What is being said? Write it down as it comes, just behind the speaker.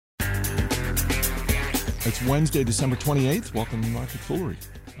It's Wednesday, December 28th. Welcome to Market Foolery.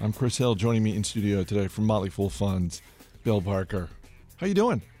 I'm Chris Hill. Joining me in studio today from Motley Fool Funds, Bill Parker. How you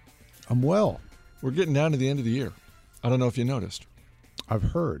doing? I'm well. We're getting down to the end of the year. I don't know if you noticed. I've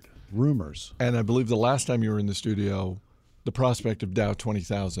heard rumors. And I believe the last time you were in the studio, the prospect of Dow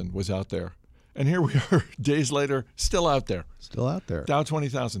 20,000 was out there. And here we are, days later, still out there. Still out there. Dow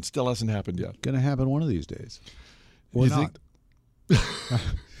 20,000 still hasn't happened yet. Going to happen one of these days. Or You not.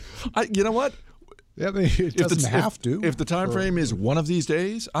 You know what? Yeah, I mean, it doesn't have to. If the time frame is one of these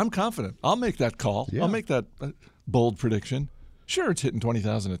days, I'm confident. I'll make that call. Yeah. I'll make that bold prediction. Sure, it's hitting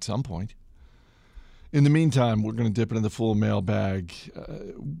 20,000 at some point. In the meantime, we're going to dip into the full mailbag.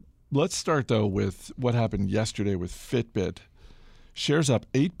 Let's start, though, with what happened yesterday with Fitbit. Shares up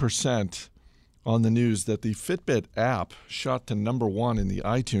 8% on the news that the Fitbit app shot to number one in the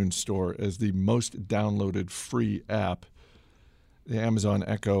iTunes store as the most downloaded free app. The Amazon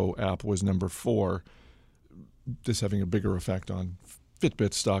Echo app was number 4, this having a bigger effect on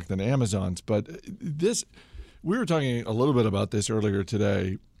Fitbit stock than Amazon's. But we were talking a little bit about this earlier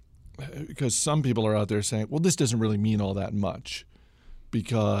today because some people are out there saying, well, this doesn't really mean all that much.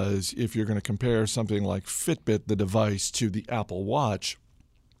 Because if you're going to compare something like Fitbit, the device, to the Apple Watch,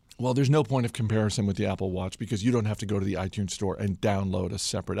 well, there's no point of comparison with the Apple Watch because you don't have to go to the iTunes store and download a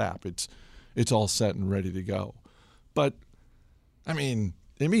separate app. It's all set and ready to go. But I mean,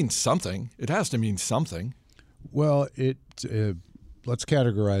 it means something. It has to mean something. Well, let's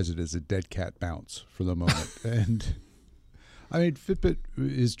categorize it as a dead cat bounce for the moment. And I mean, Fitbit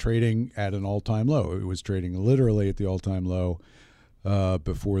is trading at an all-time low. It was trading literally at the all-time low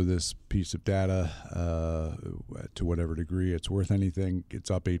before this piece of data. To whatever degree it's worth anything,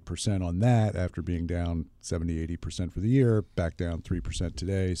 it's up 8% on that after being down 70-80% for the year, back down 3%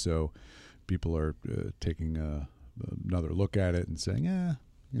 today. So people are taking another look at it and saying,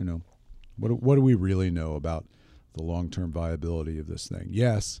 what do we really know about the long-term viability of this thing?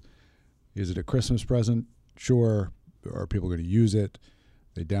 Yes. Is it a Christmas present? Sure. Are people going to use it?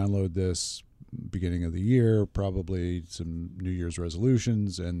 They download this beginning of the year, probably some New Year's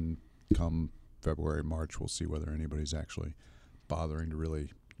resolutions, and come February, March, we'll see whether anybody's actually bothering to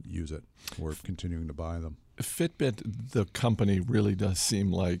really use it or continuing to buy them. Fitbit, the company, really does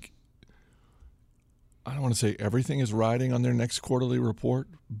seem like, I don't want to say everything is riding on their next quarterly report,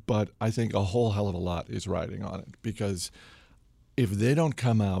 but I think a whole hell of a lot is riding on it. Because if they don't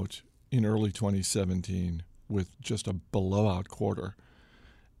come out in early 2017 with just a blowout quarter,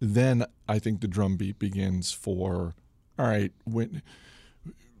 then I think the drumbeat begins for, all right, where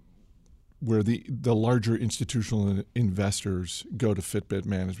the larger institutional investors go to Fitbit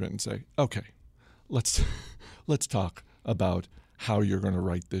management and say, okay, let's talk about how you're going to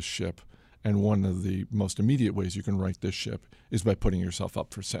right this ship. And one of the most immediate ways you can right this ship is by putting yourself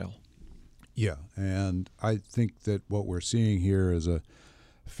up for sale. Yeah, and I think that what we're seeing here is a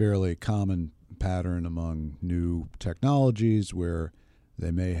fairly common pattern among new technologies where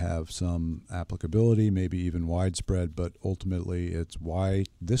they may have some applicability, maybe even widespread, but ultimately it's why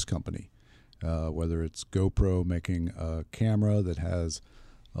this company, whether it's GoPro making a camera that has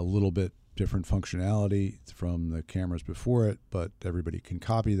a little bit different functionality from the cameras before it, but everybody can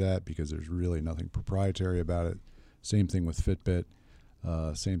copy that because there's really nothing proprietary about it. Same thing with Fitbit.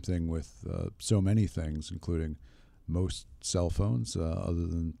 Same thing with so many things, including most cell phones, other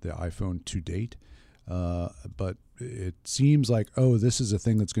than the iPhone to date. But it seems like, this is a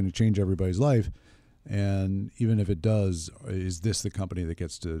thing that's going to change everybody's life. And even if it does, is this the company that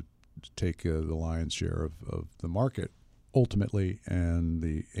gets to take the lion's share of the market ultimately? And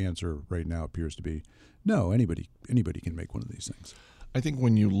the answer right now appears to be no. Anybody can make one of these things. I think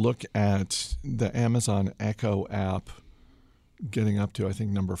when you look at the Amazon Echo app getting up to, I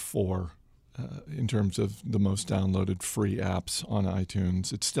think, number 4 in terms of the most downloaded free apps on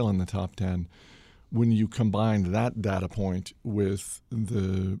iTunes, it's still in the top 10. When you combine that data point with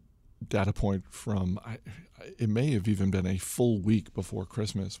the data point from, it may have even been a full week before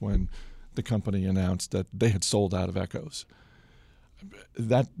Christmas when the company announced that they had sold out of Echoes.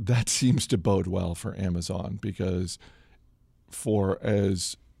 That seems to bode well for Amazon, because for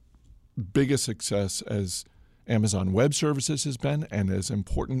as big a success as Amazon Web Services has been, and as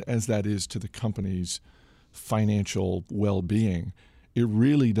important as that is to the company's financial well-being, it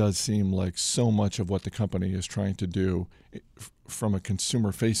really does seem like so much of what the company is trying to do from a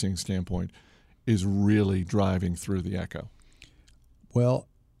consumer-facing standpoint is really driving through the Echo. Well,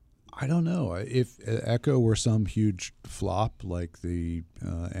 I don't know. If Echo were some huge flop like the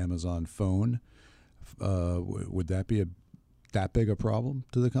Amazon phone, would that be that big a problem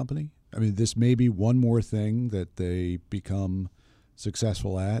to the company? I mean, this may be one more thing that they become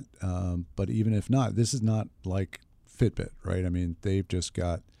successful at. But even if not, this is not like Fitbit, right? I mean, they've just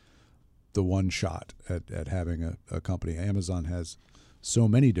got the one shot at having a company. Amazon has so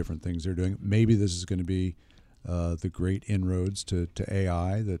many different things they're doing. Maybe this is going to be the great inroads to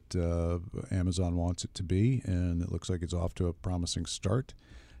AI that Amazon wants it to be, and it looks like it's off to a promising start.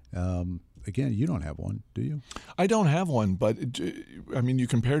 Again, you don't have one, do you? I don't have one, but I mean, you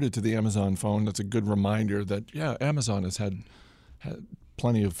compared it to the Amazon phone. That's a good reminder that, yeah, Amazon has had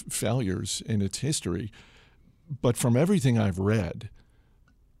plenty of failures in its history. But from everything I've read,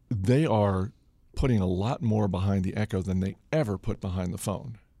 they are putting a lot more behind the Echo than they ever put behind the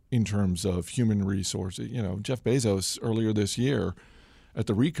phone in terms of human resources. You know, Jeff Bezos earlier this year at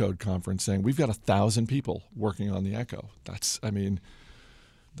the Recode conference saying, we've got 1,000 people working on the Echo. That's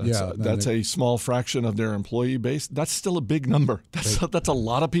a small fraction of their employee base. That's still a big number. That's a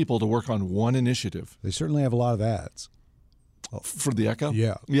lot of people to work on one initiative. They certainly have a lot of ads. For the Echo?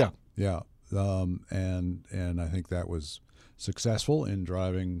 Yeah. Yeah. Yeah. And I think that was successful in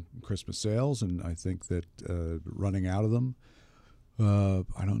driving Christmas sales, and I think that running out of them,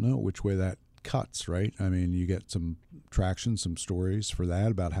 I don't know which way that cuts, right? I mean, you get some traction, some stories for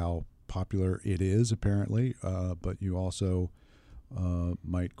that about how popular it is, apparently, but you also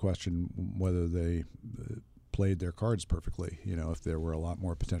might question whether they played their cards perfectly. You know, if there were a lot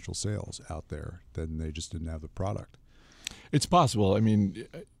more potential sales out there, then they just didn't have the product. It's possible. I mean,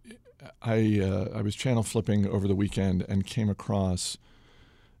 I was channel flipping over the weekend and came across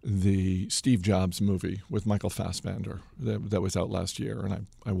the Steve Jobs movie with Michael Fassbender that was out last year, and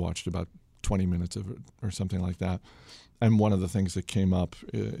I watched about 20 minutes of it or something like that. And one of the things that came up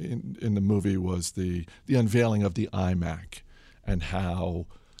in the movie was the unveiling of the iMac and how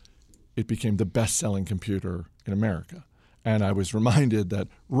it became the best-selling computer in America. And I was reminded that,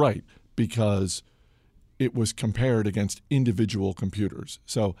 right, because it was compared against individual computers.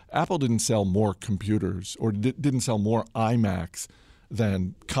 So Apple didn't sell more computers or didn't sell more iMacs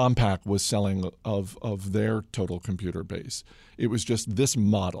than Compaq was selling of their total computer base. It was just this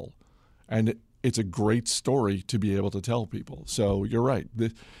model. And it's a great story to be able to tell people. So you're right.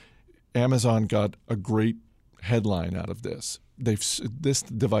 Amazon got a great headline out of this. This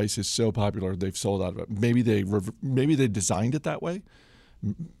device is so popular, they've sold out of it. Maybe they designed it that way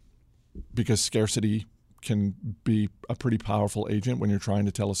because scarcity can be a pretty powerful agent when you're trying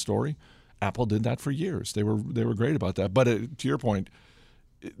to tell a story. Apple did that for years. They were great about that. But to your point,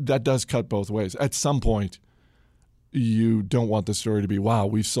 that does cut both ways. At some point, you don't want the story to be, wow,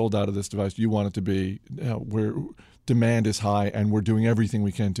 we've sold out of this device. You want it to be, where demand is high and we're doing everything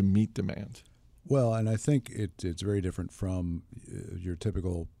we can to meet demand. Well, and I think it's very different from your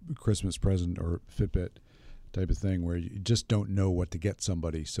typical Christmas present or Fitbit type of thing where you just don't know what to get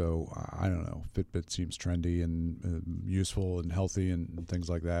somebody. So I don't know. Fitbit seems trendy and useful and healthy and things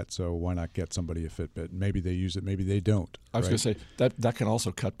like that. So why not get somebody a Fitbit? Maybe they use it, maybe they don't. I was going to say that can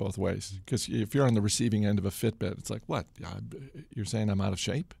also cut both ways because if you're on the receiving end of a Fitbit, it's like, what? You're saying I'm out of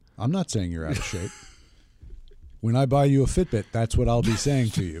shape? I'm not saying you're out of shape. When I buy you a Fitbit, that's what I'll be saying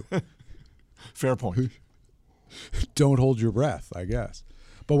to you. Fair point. Don't hold your breath, I guess.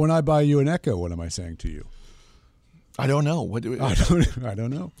 But when I buy you an Echo, what am I saying to you? I don't know. I don't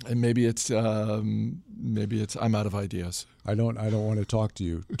know. And maybe it's I'm out of ideas. I don't want to talk to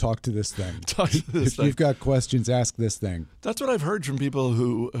you. Talk to this thing. If you've got questions, ask this thing. That's what I've heard from people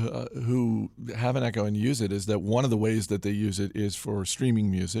who have an Echo and use it, is that one of the ways that they use it is for streaming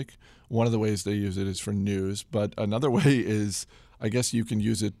music. One of the ways they use it is for news. But another way is, I guess you can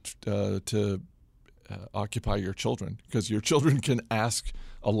use it to occupy your children, because your children can ask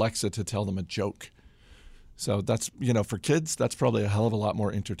Alexa to tell them a joke. So that's, for kids, that's probably a hell of a lot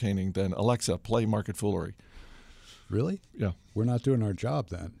more entertaining than Alexa, play Market Foolery. Really? Yeah. We're not doing our job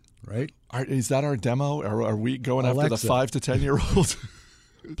then, right? Is that our demo? Are we going Alexa, after the 5 to 10-year-olds?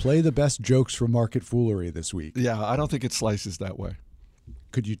 Play the best jokes from Market Foolery this week. Yeah, I don't think it slices that way.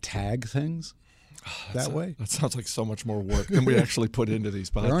 Could you tag things that way? That sounds like so much more work than we actually put into these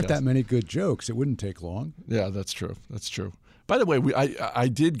podcasts. There aren't that many good jokes. It wouldn't take long. Yeah, that's true. That's true. By the way, I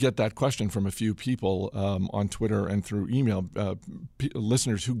did get that question from a few people on Twitter and through email,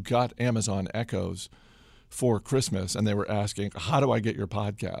 listeners who got Amazon Echoes for Christmas, and they were asking, how do I get your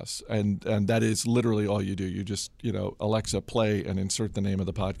podcasts? And that is literally all you do. You just, Alexa, play, and insert the name of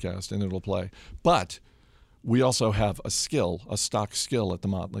the podcast, and it'll play. But we also have a stock skill at The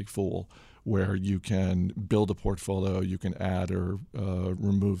Motley Fool, where you can build a portfolio, you can add or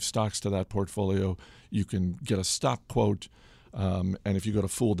remove stocks to that portfolio, you can get a stock quote, and if you go to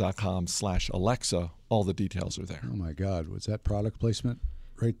fool.com/Alexa, all the details are there. Oh my God, was that product placement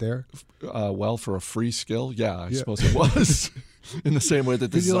right there? Well, for a free skill, yeah, I suppose it was. In the same way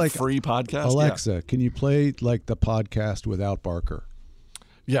that this is a free podcast. Alexa, can you play like the podcast without Barker?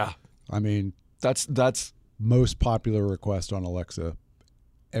 Yeah. I mean, that's most popular request on Alexa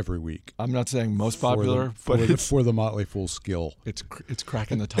every week. I'm not saying most popular, for the Motley Fool skill. It's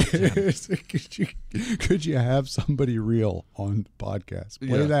cracking the top 10. Could you have somebody real on the podcast?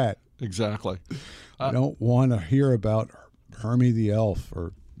 Play that. Exactly. I don't want to hear about Hermie the Elf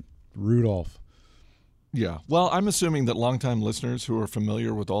or Rudolph. Yeah. Well, I'm assuming that longtime listeners who are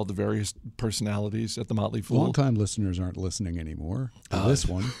familiar with all the various personalities at the Motley Fool. Longtime listeners aren't listening anymore to this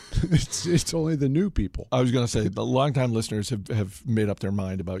one. It's only the new people. I was going to say the longtime listeners have made up their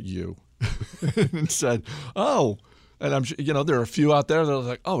mind about you and said, oh, and I'm sure, there are a few out there that are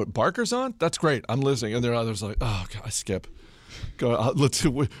like, oh, Barker's on? That's great. I'm listening. And there are others like, oh, God, I skip. Go. Let's see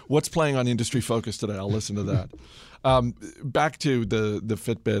what's playing on Industry Focus today. I'll listen to that. Back to the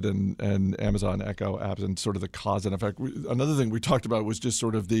Fitbit and Amazon Echo apps and sort of the cause and effect. Another thing we talked about was just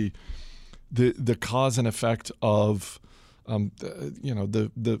sort of the cause and effect of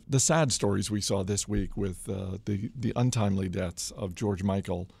the sad stories we saw this week with the untimely deaths of George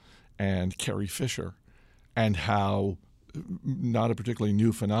Michael and Carrie Fisher, and how not a particularly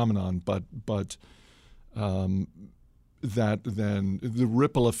new phenomenon, but that then the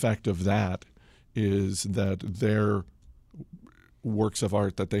ripple effect of that is that their works of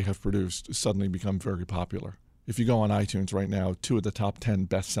art that they have produced suddenly become very popular. If you go on iTunes right now, 2 of the top 10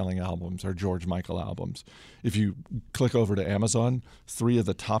 best-selling albums are George Michael albums. If you click over to Amazon, 3 of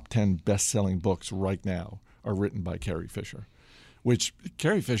the top 10 best-selling books right now are written by Carrie Fisher, which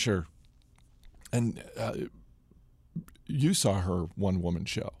Carrie Fisher, and you saw her one-woman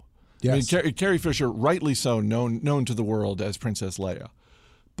show. Yes. I mean, Carrie Fisher, rightly so, known to the world as Princess Leia.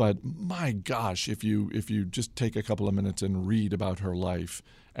 But my gosh, if you just take a couple of minutes and read about her life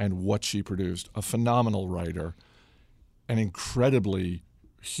and what she produced, a phenomenal writer, an incredibly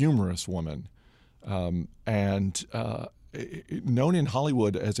humorous woman, and known in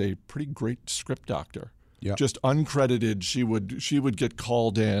Hollywood as a pretty great script doctor. Yep. Just uncredited, she would get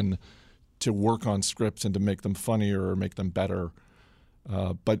called in to work on scripts and to make them funnier or make them better.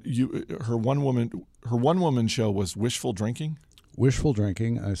 But her one woman show was Wishful Drinking. Wishful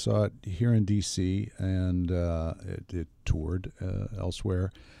Drinking. I saw it here in D.C. and it toured elsewhere.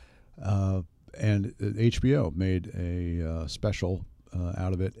 And HBO made a special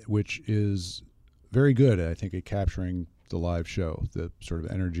out of it, which is very good, I think, at capturing the live show, the sort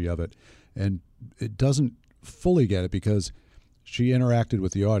of energy of it. And it doesn't fully get it because she interacted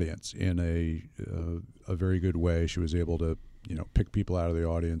with the audience in a very good way. She was able to, pick people out of the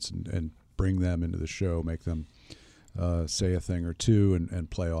audience and bring them into the show, make them say a thing or two and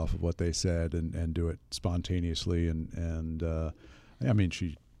play off of what they said and do it spontaneously. And I mean,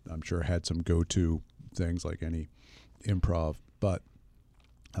 she, I'm sure, had some go-to things like any improv, but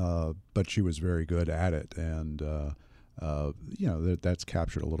she was very good at it. And, that's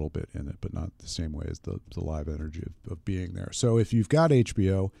captured a little bit in it, but not the same way as the live energy of being there. So if you've got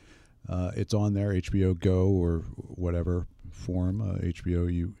HBO, it's on there, HBO Go or whatever form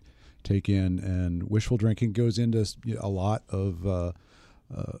HBO you take in, and Wishful Drinking goes into a lot of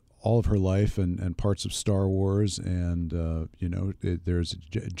all of her life and parts of Star Wars, and there's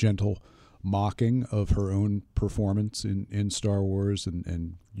a gentle mocking of her own performance in Star Wars,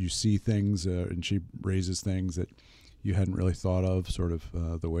 and you see things, and she raises things that you hadn't really thought of, sort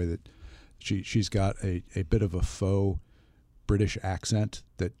of the way that she's got a bit of a faux British accent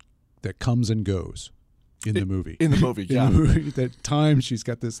that comes and goes. In the movie, yeah. In the movie, at times she's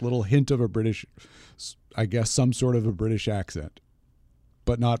got this little hint of a British, I guess, some sort of a British accent,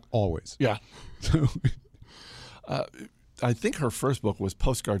 but not always. Yeah. I think her first book was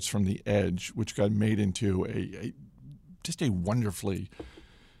Postcards from the Edge, which got made into just a wonderfully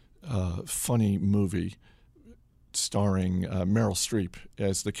funny movie starring Meryl Streep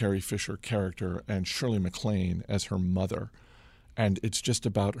as the Carrie Fisher character and Shirley MacLaine as her mother. And it's just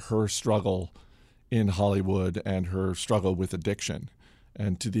about her struggle in Hollywood and her struggle with addiction.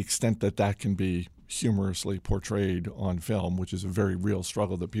 And to the extent that can be humorously portrayed on film, which is a very real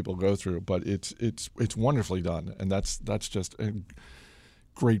struggle that people go through, but it's wonderfully done. And that's just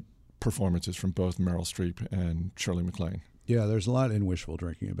great performances from both Meryl Streep and Shirley MacLaine. Yeah, there's a lot in Wishful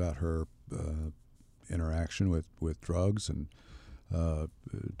Drinking about her interaction with drugs and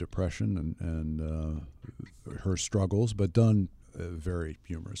depression and her struggles, but done very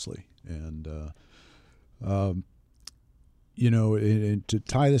humorously. And to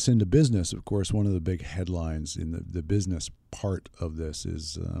tie this into business, of course, one of the big headlines in the business part of this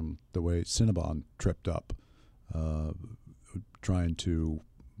is the way Cinnabon tripped up, trying to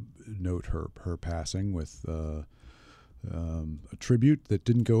note her passing with a tribute that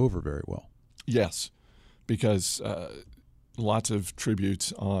didn't go over very well. Yes, because lots of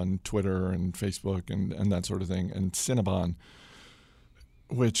tributes on Twitter and Facebook and that sort of thing. And Cinnabon,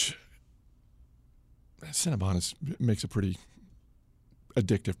 which Cinnabon makes a pretty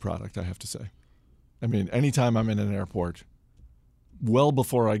addictive product, I have to say. I mean, anytime I'm in an airport, well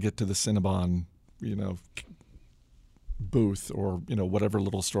before I get to the Cinnabon, booth or whatever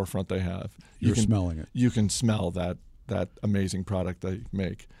little storefront they have, You're smelling it. You can smell that amazing product they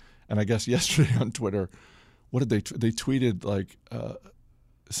make. And I guess yesterday on Twitter, what did they tweeted like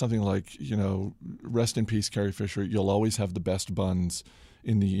something like, rest in peace, Carrie Fisher. You'll always have the best buns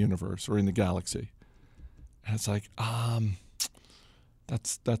in the universe or in the galaxy. And it's like,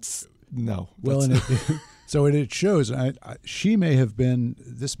 that's no. Well, and it shows. She may have been.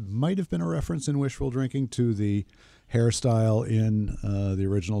 This might have been a reference in Wishful Drinking to the hairstyle in the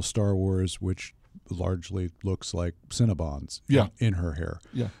original Star Wars, which largely looks like Cinnabons in her hair.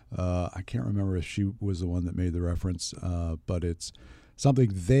 Yeah. I can't remember if she was the one that made the reference, but it's something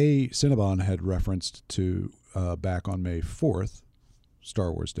Cinnabon had referenced to back on May 4th,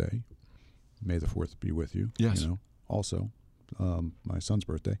 Star Wars Day. May the 4th be with you. Yes. Also my son's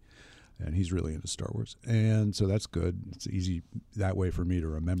birthday, and he's really into Star Wars. And so that's good. It's easy that way for me to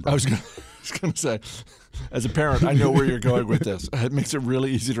remember. I was going to say, as a parent, I know where you're going with this. It makes it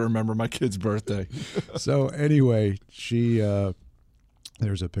really easy to remember my kid's birthday. So anyway, there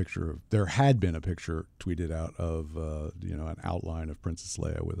had been a picture tweeted out of, an outline of Princess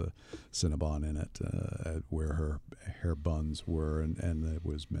Leia with a Cinnabon in it, where her hair buns were, and it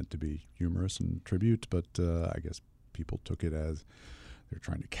was meant to be humorous and tribute, but I guess people took it as they're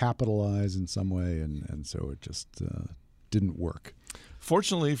trying to capitalize in some way, and so it just didn't work.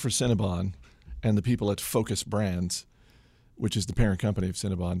 Fortunately for Cinnabon and the people at Focus Brands, which is the parent company of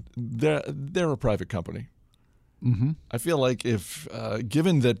Cinnabon, they're a private company. Mm-hmm. I feel like if,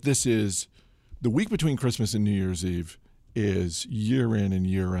 given that this is the week between Christmas and New Year's Eve is year in and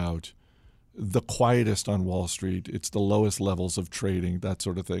year out, the quietest on Wall Street, it's the lowest levels of trading, that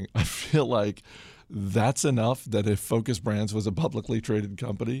sort of thing. I feel like that's enough that if Focus Brands was a publicly traded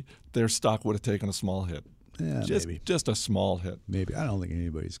company, their stock would have taken a small hit. Yeah, maybe. Just a small hit. Maybe. I don't think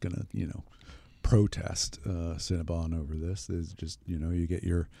anybody's going to, protest Cinnabon over this. There's just, you get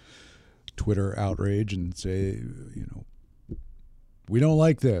your Twitter outrage and say, we don't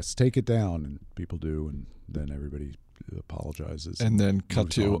like this, take it down, and people do, and then everybody apologizes. And then cut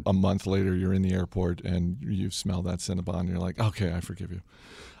to a month later, you're in the airport and you smell that Cinnabon and you're like, okay, I forgive you.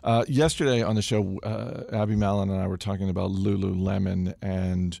 Yesterday on the show, Abby Mallon and I were talking about Lululemon,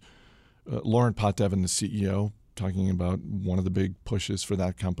 and Lauren Potdevin, the CEO, talking about one of the big pushes for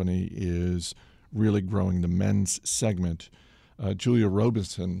that company is really growing the men's segment. Julia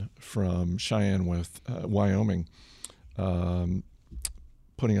Robinson from Cheyenne, Wyoming,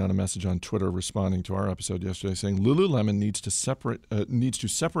 putting out a message on Twitter responding to our episode yesterday saying Lululemon needs to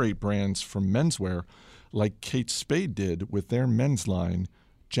separate brands from menswear like Kate Spade did with their men's line,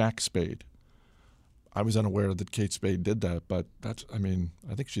 Jack Spade. I was unaware that Kate Spade did that, but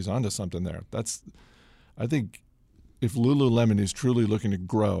I think she's onto something there. I think if Lululemon is truly looking to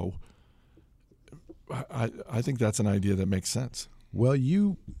grow, I think that's an idea that makes sense. Well,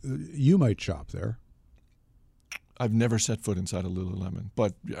 you might shop there. I've never set foot inside a Lululemon,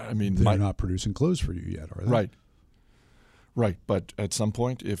 but they're not producing clothes for you yet, are they? Right. But at some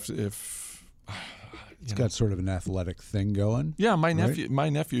point, if it's got sort of an athletic thing going. Yeah, my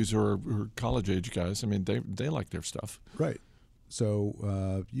nephews are college age guys. They like their stuff. Right.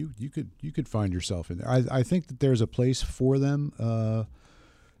 So you could find yourself in there. I think that there's a place for them.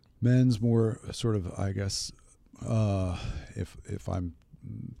 Men's more sort of, I guess, if I'm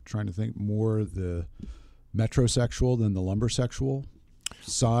trying to think, more the metrosexual than the lumbersexual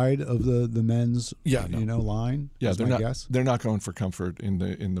side of the men's line. Yeah, guess. They're not going for comfort in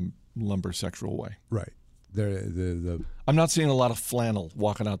the lumbersexual way. Right. I'm not seeing a lot of flannel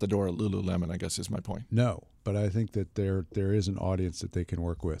walking out the door at Lululemon, I guess is my point. No, but I think that there is an audience that they can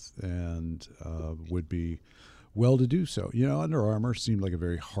work with and would be well to do so. Under Armour seemed like a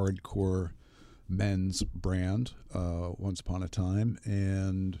very hardcore men's brand once upon a time,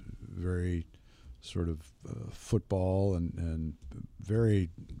 and very sort of football and very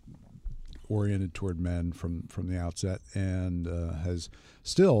oriented toward men from the outset, and has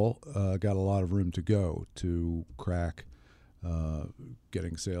still got a lot of room to go to crack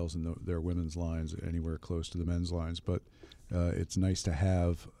getting sales in their women's lines anywhere close to the men's lines. But it's nice to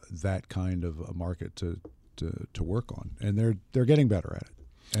have that kind of a market to work on, and they're getting better at it.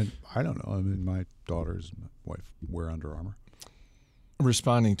 And I don't know. My daughters and my wife wear Under Armour.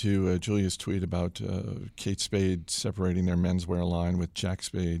 Responding to Julia's tweet about Kate Spade separating their menswear line with Jack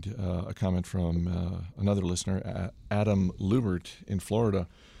Spade, a comment from another listener, Adam Lubert in Florida.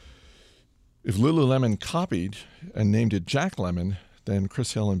 If Lululemon copied and named it Jack Lemon, then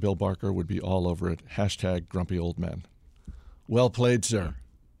Chris Hill and Bill Barker would be all over it. # grumpy old men. Well played, sir.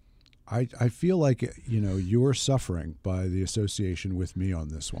 I feel like, you're suffering by the association with me on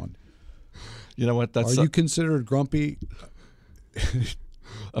this one. You know what? Are you considered grumpy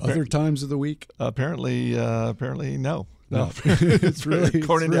other times of the week? Apparently no. It's really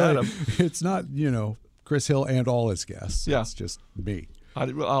according to Adam. It's not, Chris Hill and all his guests. Yeah. It's just me.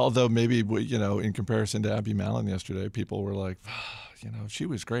 Although maybe, in comparison to Abby Mallon yesterday, people were like, she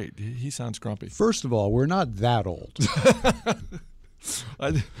was great. He sounds grumpy. First of all, we're not that old.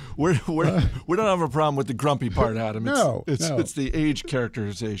 We don't have a problem with the grumpy part, Adam. It's the age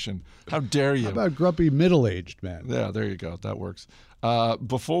characterization. How dare you? How about grumpy middle-aged men? Yeah, there you go. That works.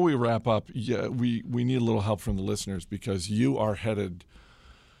 Before we wrap up, we need a little help from the listeners because you are headed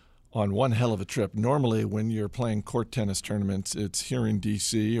on one hell of a trip. Normally, when you're playing court tennis tournaments, it's here in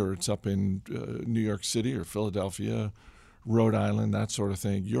D.C. or it's up in New York City or Philadelphia, Rhode Island, that sort of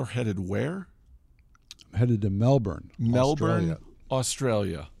thing. You're headed where? I'm headed to Melbourne,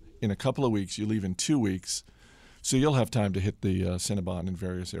 Australia. In a couple of weeks. You leave in 2 weeks, so you'll have time to hit the Cinnabon in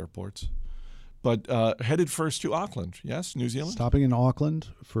various airports. But headed first to Auckland, yes, New Zealand? Stopping in Auckland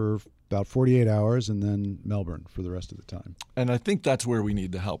for about 48 hours and then Melbourne for the rest of the time. And I think that's where we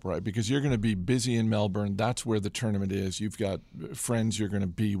need the help, right? Because you're going to be busy in Melbourne. That's where the tournament is. You've got friends you're going to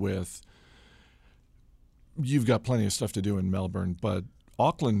be with. You've got plenty of stuff to do in Melbourne, but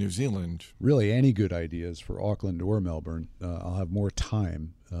Auckland, New Zealand. Really, any good ideas for Auckland or Melbourne. I'll have more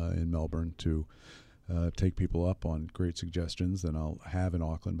time in Melbourne to take people up on great suggestions than I'll have in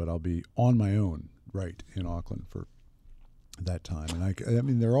Auckland, but I'll be on my own in Auckland for that time. And I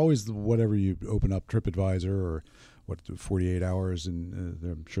mean, they're always whatever you open up TripAdvisor or 48 hours, and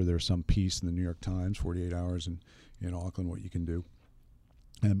I'm sure there's some piece in the New York Times, 48 hours in Auckland, what you can do.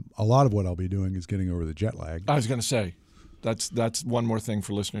 And a lot of what I'll be doing is getting over the jet lag. I was going to say, that's one more thing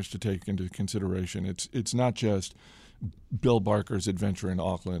for listeners to take into consideration. It's not just Bill Barker's adventure in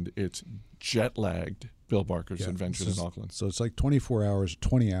Auckland. It's jet-lagged Bill Barker's adventure in Auckland. So it's like 24 hours,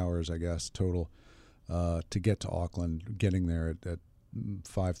 20 hours, I guess, total to get to Auckland, getting there at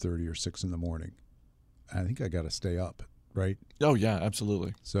 5:30 or 6 in the morning. I think I got to stay up, right? Oh, yeah,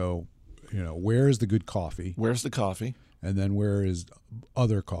 absolutely. So, where is the good coffee? Where's the coffee? And then where is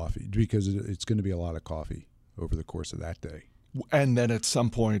other coffee? Because it's going to be a lot of coffee over the course of that day. And then at some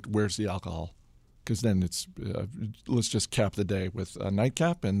point, where's the alcohol? Because then it's let's just cap the day with a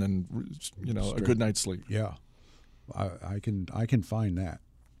nightcap and then a good night's sleep. Yeah, I can find that.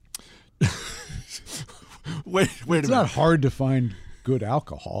 wait a minute. It's not hard to find good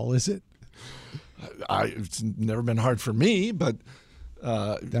alcohol, is it? It's never been hard for me, but.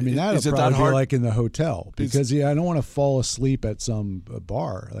 That'll probably be like in the hotel because I don't want to fall asleep at some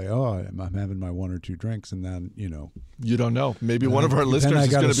bar. Like, I'm having my 1 or 2 drinks, and then you don't know. Maybe one of our listeners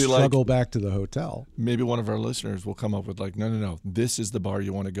is going to be like, struggle back to the hotel. Maybe one of our listeners will come up with like, no, this is the bar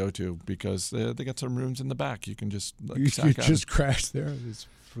you want to go to because they got some rooms in the back. You can just crash there. It's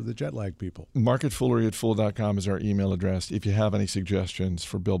for the jet lag people. Marketfoolery@fool.com is our email address. If you have any suggestions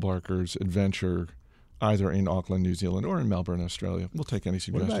for Bill Barker's adventure, either in Auckland, New Zealand, or in Melbourne, Australia. We'll take any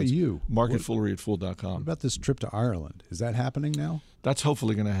suggestions. What about you? Marketfoolery@fool.com. What about this trip to Ireland? Is that happening now? That's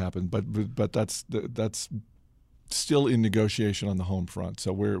hopefully going to happen, but that's still in negotiation on the home front.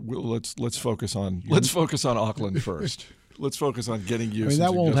 So let's focus on Auckland first. Let's focus on getting you.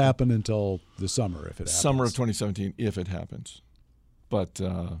 That won't happen until the summer if it happens. Summer of 2017 if it happens. But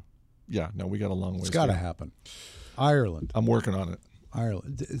we got a long way. It's got to happen. Ireland. I'm working on it.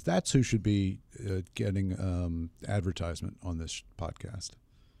 Ireland. That's who should be getting advertisement on this podcast,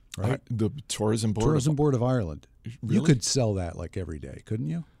 right? The Tourism Board. Tourism Board of Ireland. Really? You could sell that like every day, couldn't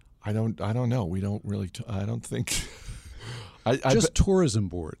you? I don't know. We don't really. I don't think. Just tourism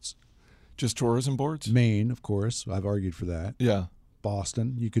boards. Just tourism boards. Maine, of course. I've argued for that. Yeah.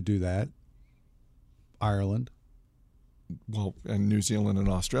 Boston. You could do that. Ireland. Well, and New Zealand and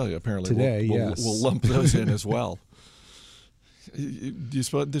Australia apparently. Today, yes. We'll lump those in as well. There's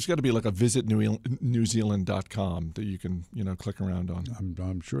got to be like a visit newzealand.com that you can click around on.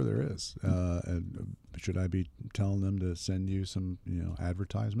 I'm sure there is. And should I be telling them to send you some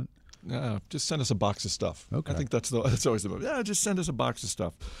advertisement? Just send us a box of stuff. Okay. I think that's always the move. Yeah, just send us a box of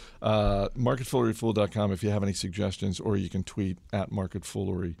stuff. Marketfoolery@fool.com if you have any suggestions, or you can tweet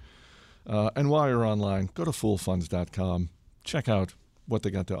 @marketfoolery. And while you're online, go to foolfunds.com. Check out what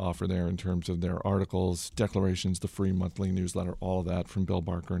they got to offer there in terms of their articles, declarations, the free monthly newsletter, all of that from Bill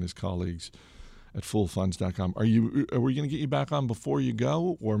Barker and his colleagues at foolfunds.com. Are we going to get you back on before you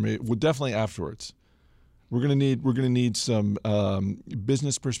go, or well, definitely afterwards? We're going to need some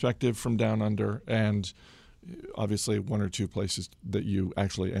business perspective from Down Under, and obviously one or two places that you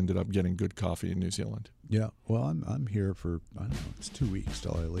actually ended up getting good coffee in New Zealand. Yeah, well, I'm here for, I don't know, it's 2 weeks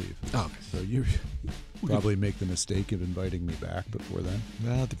till I leave. Oh. So you probably make the mistake of inviting me back before then.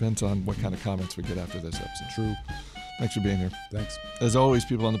 Well, it depends on what kind of comments we get after this episode. True. Thanks for being here. Thanks. As always,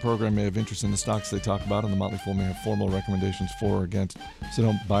 people on the program may have interest in the stocks they talk about, and the Motley Fool may have formal recommendations for or against. So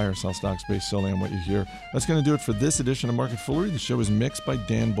don't buy or sell stocks based solely on what you hear. That's going to do it for this edition of Market Foolery. The show is mixed by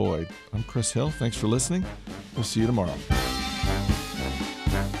Dan Boyd. I'm Chris Hill. Thanks for listening. We'll see you tomorrow.